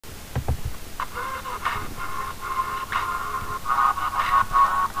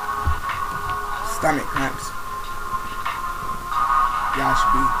Stomach cramps.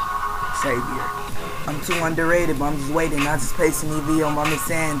 YashB. Savior. I'm too underrated, but I'm just waiting. I just pacing EV on mama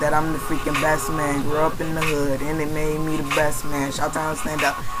saying that I'm the freaking best man. Grew up in the hood and it made me the best man. Shout out, stand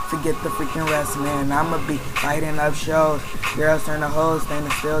up, forget the freaking rest, man. I'ma be lighting up shows. Girls turn to hoes,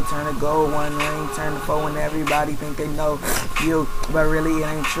 stand still, turn to gold. One ring, turn to foe, and everybody think they know you, but really it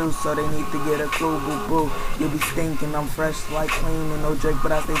ain't true. So they need to get a clue, boo boo. You be stinking, I'm fresh like clean and no Drake,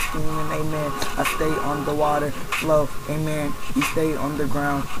 but I stay scheming, amen. I stay on the water flow, amen. You stay on the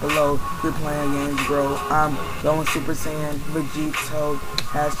ground below. Quit playing games, bro. I'm going Super Saiyan, Vegito,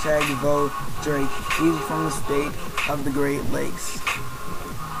 hashtag vote Drake. Easy from the state of the Great Lakes,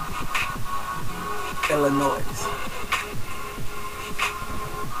 Illinois.